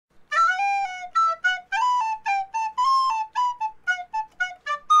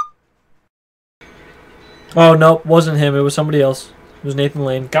Oh, no, wasn't him. It was somebody else. It was Nathan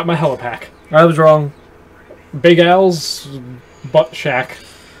Lane. Got my helipack. I was wrong. Big Al's butt shack.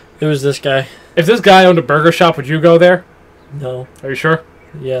 It was this guy. If this guy owned a burger shop, would you go there? No. Are you sure?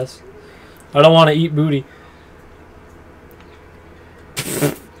 Yes. I don't want to eat booty.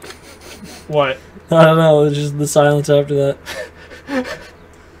 What? I don't know. It's just the silence after that.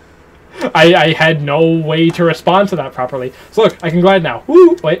 I had no way to respond to that properly. So look, I can glide now.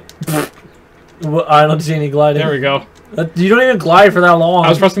 Woo! Wait. Well, I don't see any gliding. There we go. You don't even glide for that long. I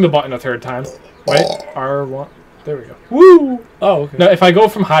was pressing the button a third time. Wait. R1. There we go. Woo! Oh, okay. Now, if I go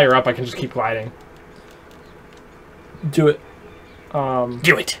from higher up, I can just keep gliding. Do it.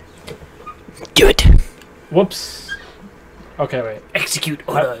 Do it. Do it. Whoops. Okay, wait. Execute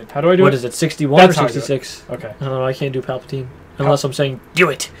How, order. how do I do What it? is it, 61 That's or how I do it. 66? Okay. I don't know, I can't do Palpatine. Unless I'm saying Do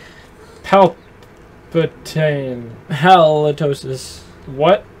it. Palpatine. halitosis.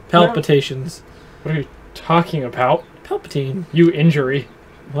 What? Palpitations. What are you talking about? Palpatine. You injury.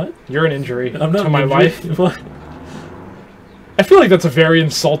 What? You're an injury I'm not to my injured. life. What? I feel like that's a very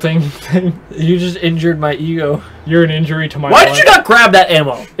insulting thing. You just injured my ego. You're an injury to my Why life. did you not grab that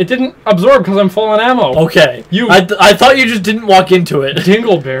ammo? It didn't absorb because I'm full on ammo. Okay. You- I thought you just didn't walk into it.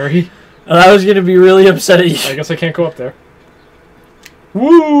 Dingleberry. And I was going to be really upset at you. I guess I can't go up there.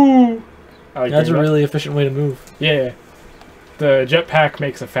 Woo! I like That's a doing that. really efficient way to move. Yeah. The jetpack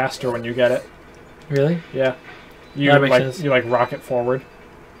makes it faster when you get it. Really? Yeah. You That makes like sense. you like rocket forward.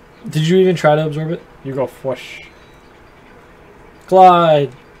 Did you even try to absorb it? You go whoosh.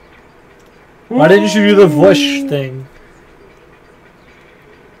 Glide. Why didn't you do the whoosh thing?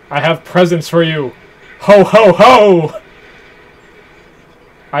 I have presents for you. Ho ho ho!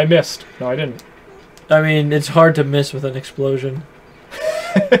 I missed. No, I didn't. I mean, it's hard to miss with an explosion.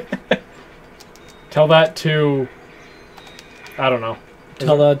 Tell that to... I don't know.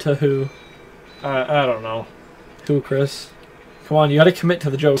 Tell that to who? I don't know. Who, Chris? Come on, you gotta commit to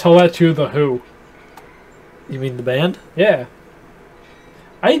the joke. Tell that to the Who. You mean the band? Yeah.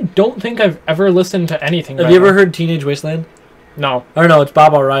 I don't think I've ever listened to anything. Have by you ever them. heard Teenage Wasteland? No. Or no, it's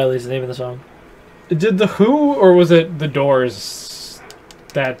Bob O'Reilly's the name of the song. Did the Who or was it the Doors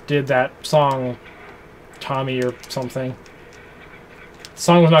that did that song, Tommy or something? The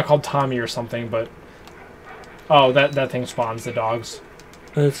song was not called Tommy or something, but oh, that thing spawns the dogs.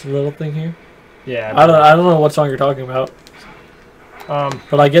 This little thing here? Yeah. I don't know what song you're talking about.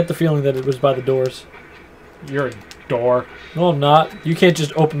 But I get the feeling that it was by the Doors. You're a door. No, I'm not. You can't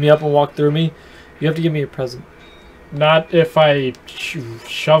just open me up and walk through me. You have to give me a present. Not if I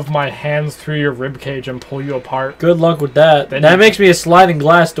shove my hands through your ribcage and pull you apart. Good luck with that. Then That you- makes me a sliding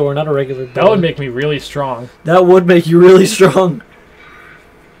glass door, not a regular door. That would make me really strong. That would make you really strong.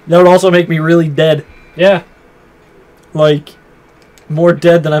 That would also make me really dead. Yeah. Like, more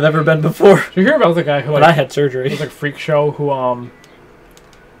dead than I've ever been before. Did you hear about the guy who But like I had surgery. it was like a freak show who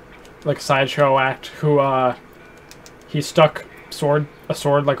like a sideshow act who he stuck a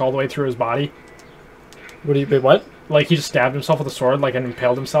sword like all the way through his body. What do you mean, what? Like he just stabbed himself with a sword like and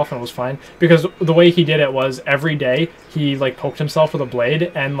impaled himself and it was fine. Because the way he did it was every day he like poked himself with a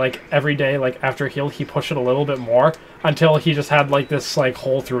blade and like every day like after he healed he pushed it a little bit more until he just had like this like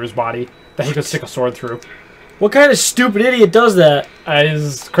hole through his body that he could stick a sword through. What kind of stupid idiot does that?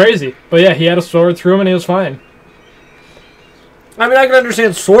 It's crazy. But yeah, he had a sword through him and he was fine. I mean, I can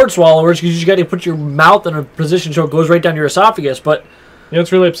understand sword swallowers because you just got to put your mouth in a position so it goes right down your esophagus, but... You know,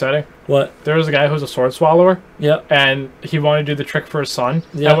 it's really upsetting. What? There was a guy who was a sword swallower. Yeah. And he wanted to do the trick for his son.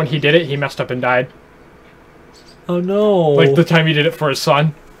 Yeah. And when he did it, he messed up and died. Oh, no. Like the time he did it for his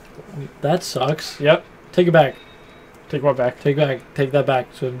son. That sucks. Yep. Take it back. Take what back? Take that back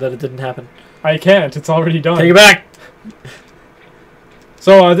so that it didn't happen. I can't. It's already done. Take it back!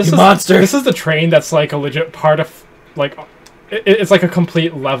 So this You is monster. This is the train that's like a legit part of like it's like a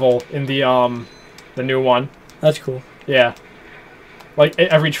complete level in the new one. That's cool. Yeah. Like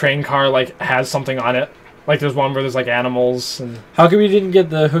every train car like has something on it. Like there's one where there's like animals and How come you didn't get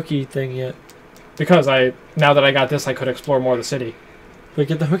the hooky thing yet? because now that I got this I could explore more of the city. But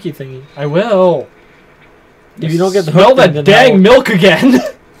get the hooky thingy. I will. If you don't get the Smell hook that thing, then dang how- milk again.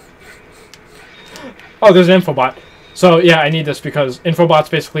 Oh, there's an infobot. So yeah, I need this because infobots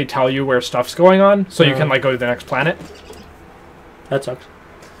basically tell you where stuff's going on, so you can like go to the next planet. That sucks.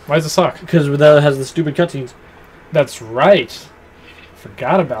 Why does it suck? Because that has the stupid cutscenes. That's right.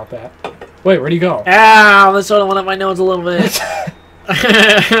 Forgot about that. Wait, where'd he go? Ow! That sort of went up my nose a little bit.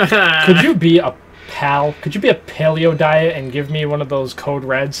 Could you be a pal? Could you be a paleo diet and give me one of those code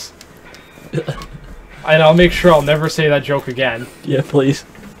reds? And I'll make sure I'll never say that joke again. Yeah, please.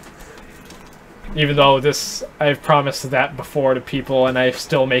 Even though I've promised that before to people and I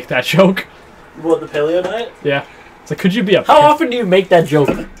still make that joke. What, the paleo diet? Yeah. It's like, could you be a... How often do you make that joke?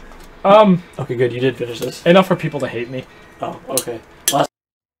 Okay, good. You did finish this. enough for people to hate me. Oh, okay.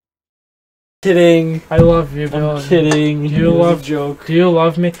 Kidding. I love you, Bill. I'm kidding. Do you love joke? Do you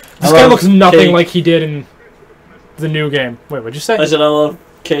love me? This guy looks nothing like he did in the new game. Wait, what'd you say? I said I love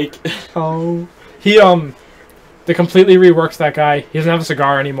cake. Oh. He, they completely reworked that guy. He doesn't have a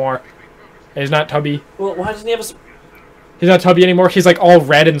cigar anymore. And he's not tubby. Well, why doesn't he have a... He's not tubby anymore. He's, like, all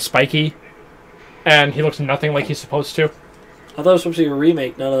red and spiky. And he looks nothing like he's supposed to. I thought it was supposed to be a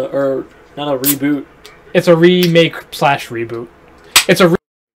remake, not a reboot. It's a remake / reboot. It's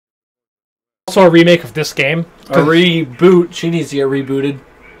also a remake of this game. A reboot. She needs to get rebooted.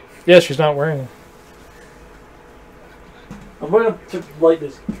 Yeah, she's not wearing. I'm going to light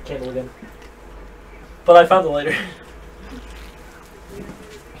this candle again. But I found the lighter.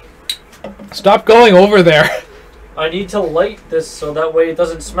 Stop going over there. I need to light this so that way it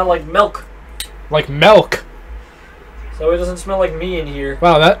doesn't smell like milk. Like milk. So it doesn't smell like me in here.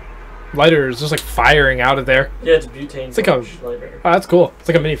 Wow, that lighter is just like firing out of there. Yeah, it's butane. It's like a lighter. Oh, that's cool. It's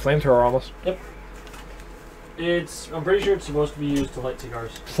like a mini flamethrower almost. Yep. I'm pretty sure it's supposed to be used to light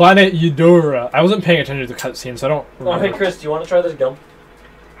cigars. Planet Eudora. I wasn't paying attention to the cutscenes, so I don't remember. Oh, hey Chris, do you want to try this gum?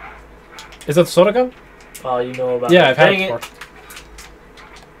 Is that the soda gum? Oh, you know about Yeah, it. I've had it before.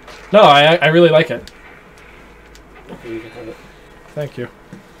 No, I really like it. Okay, you can have it. Thank you.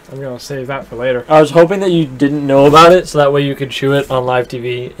 I'm going to save that for later. I was hoping that you didn't know about it, so that way you could chew it on live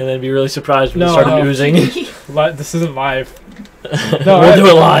TV, and then be really surprised when it started oozing. This isn't live. No, we'll do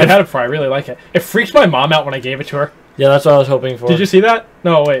it live. I had it before. I really like it. It freaked my mom out when I gave it to her. Yeah, that's what I was hoping for. Did you see that?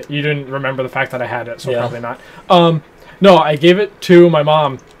 No, wait. You didn't remember the fact that I had it, so yeah. Probably not. No, I gave it to my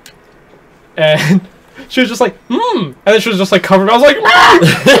mom, and she was just like, and then she was just like covered. I was like,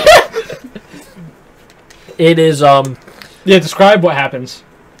 It is, Yeah, describe what happens.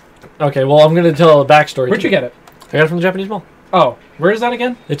 Okay, well, I'm going to tell a backstory. Where'd you get it? I got it from the Japanese mall. Oh, where is that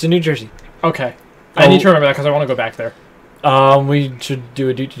again? It's in New Jersey. Okay. I need to remember that because I want to go back there. We should do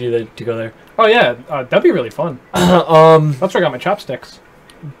a duty to go there. Oh, yeah. That'd be really fun. That's where I got my chopsticks.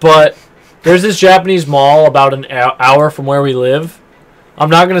 But there's this Japanese mall about an hour from where we live. I'm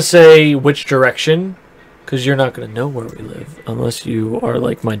not going to say which direction, because you're not going to know where we live, unless you are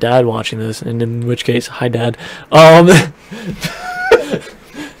like my dad watching this, and in which case, hi, Dad.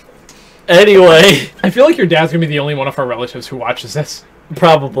 Anyway. I feel like your dad's going to be the only one of our relatives who watches this.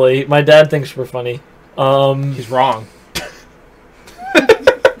 Probably. My dad thinks we're funny. He's wrong.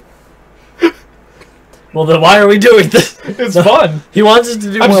 Well, then why are we doing this? It's fun. He wants us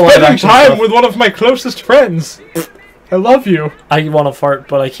to do I'm more live spending action time stuff. with one of my closest friends. I love you. I want to fart,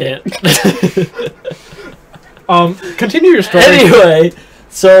 but I can't. Continue your story. Anyway,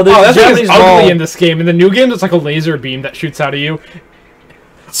 so the that's Japanese ugly mall. in this game. In the new game, it's like a laser beam that shoots out of you.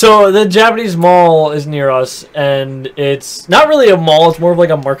 So the Japanese mall is near us, and it's not really a mall. It's more of like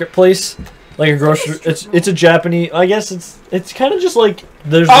a marketplace, like a grocery. It's a Japanese. I guess it's kind of just like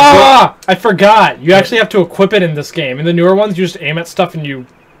there's. I forgot. You actually have to equip it in this game. In the newer ones, you just aim at stuff and you.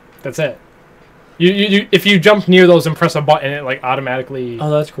 That's it. You if you jump near those and press a button, it like automatically. Oh,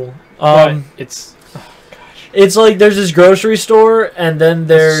 that's cool. It's. Oh, gosh. It's like there's this grocery store, and then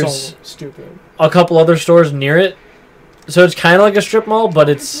there's so stupid. a couple other stores near it. So it's kind of like a strip mall, but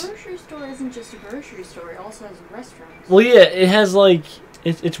it's... The grocery store isn't just a grocery store. It also has restaurants. Well, yeah, it has, like...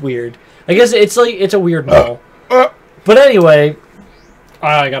 It's weird. I guess it's, like, it's a weird mall. But anyway...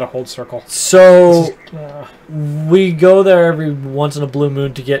 I gotta hold circle. So... we go there every once in a blue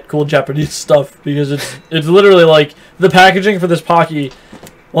moon to get cool Japanese stuff, because it's literally, like, the packaging for this Pocky...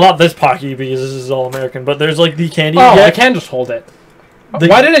 Well, not this Pocky, because this is all American, but there's, like, the candy you get. I can just hold it.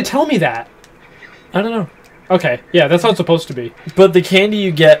 Why didn't it tell me that? I don't know. Okay, yeah, that's how it's supposed to be. But the candy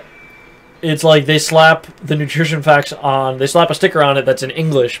you get, it's like they slap the nutrition facts on, they slap a sticker on it that's in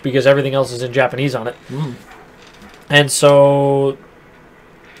English because everything else is in Japanese on it. And so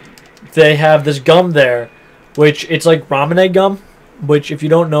they have this gum there, which it's like ramune gum, which if you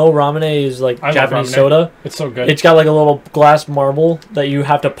don't know, ramune is like Japanese soda. It's so good. It's got like a little glass marble that you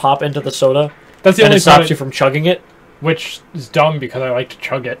have to pop into the soda. That's the only it stops you from chugging it. Which is dumb because I like to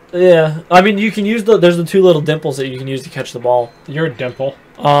chug it. Yeah, I mean you can use there's the two little dimples that you can use to catch the ball. You're a dimple.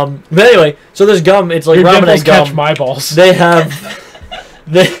 But anyway, so this gum, it's like your ramen dimples gum. catch my balls. They have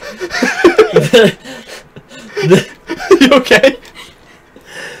You okay?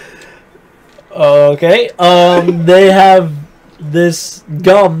 Okay. They have this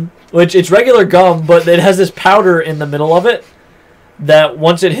gum, which it's regular gum, but it has this powder in the middle of it that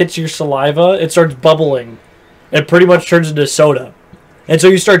once it hits your saliva, it starts bubbling. It pretty much turns into soda. And so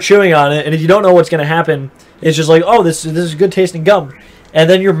you start chewing on it, and if you don't know what's going to happen, it's just like, oh, this is good tasting gum. And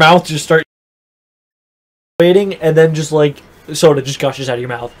then your mouth just starts waiting, and then just like soda just gushes out of your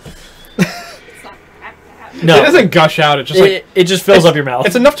mouth. It's not that. No, It doesn't gush out. It just like it just fills up your mouth.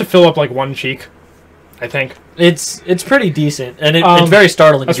 it's enough to fill up like one cheek, I think. It's pretty decent, and it's very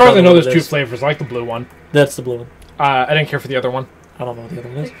startling. As if you far as I don't know, what there's it two is. flavors. I like the blue one. That's the blue one. I didn't care for the other one. I don't know what the other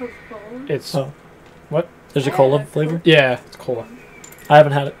one is. Like Coca-Cola. It's Oh. what? There's a cola flavor. Yeah, it's cola. I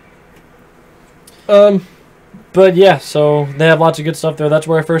haven't had it. But yeah, so they have lots of good stuff there. That's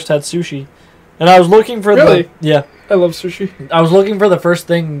where I first had sushi, and I was looking for Really? I love sushi. I was looking for the first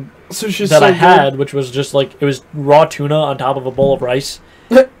thing Sushi's that so I good. had, which was just like it was raw tuna on top of a bowl of rice,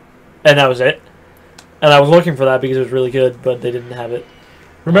 and that was it. And I was looking for that because it was really good, but they didn't have it.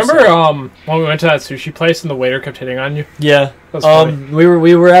 Remember when we went to that sushi place and the waiter kept hitting on you? Yeah. That's funny.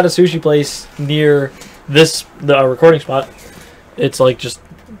 We were at a sushi place near our recording spot. It's like just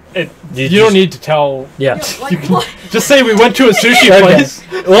You don't need to tell. Yeah. Yeah, like what? Just say we went to a sushi Okay. place.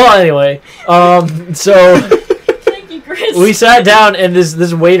 Well, anyway, so Thank you, Chris. we sat down and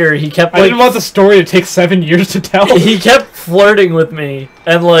this waiter, he kept I didn't want the story to take 7 years to tell. he kept flirting with me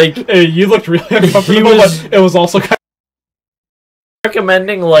and like Hey, you looked really uncomfortable, was- but it was also kind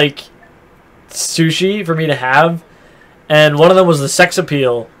recommending like sushi for me to have, and one of them was the sex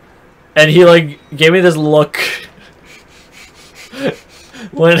appeal, and he like gave me this look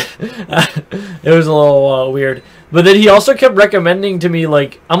when it was a little weird. But then he also kept recommending to me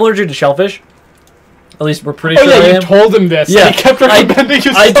like I'm allergic to shellfish. At least we're pretty of. sure Oh I yeah, you am. told him this. Yeah, He kept recommending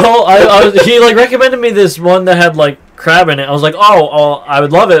you. he like recommended me this one that had like crab in it. I was like, oh, I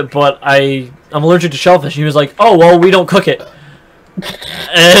would love it, but I'm allergic to shellfish. He was like, oh well, we don't cook it.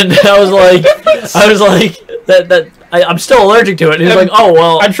 And I was like that I'm still allergic to it. And he was like, oh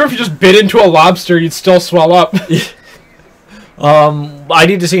well, I'm sure if you just bit into a lobster, you'd still swell up. I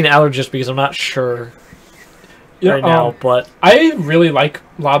need to see an allergist because I'm not sure right now. But I really like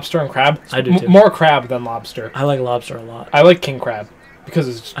lobster and crab. I do too. More crab than lobster. I like lobster a lot. I like king crab because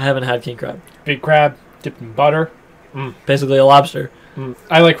it's I haven't had king crab. big crab dipped in butter. Basically a lobster.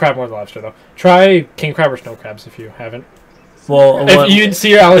 I like crab more than lobster though. Try king crab or snow crabs if you haven't. Well, If you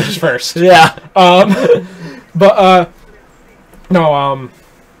see your allergist first. yeah.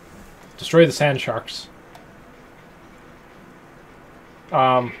 Destroy the sand sharks.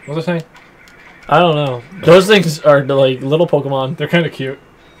 What was I saying? I don't know. Those things are like little Pokemon. They're kind of cute.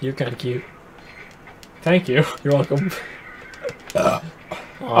 You're kind of cute. Thank you. You're welcome. Oh,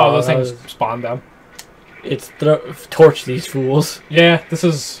 those that things was- spawn them. It's torch these fools. Yeah, this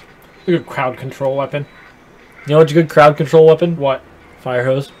is a good crowd control weapon. You know what's a good crowd control weapon? What? Fire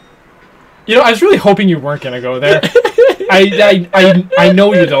hose. You know, I was really hoping you weren't gonna go there. I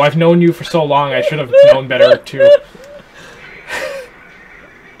know you though. I've known you for so long. I should have known better too.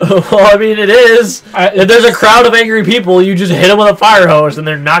 Well, I mean, it is. If there's a crowd of angry people, you just hit them with a fire hose, and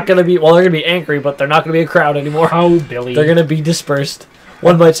they're not gonna be. Well, they're gonna be angry, but they're not gonna be a crowd anymore. How Billy? They're gonna be dispersed.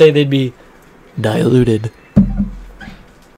 One might say they'd be diluted.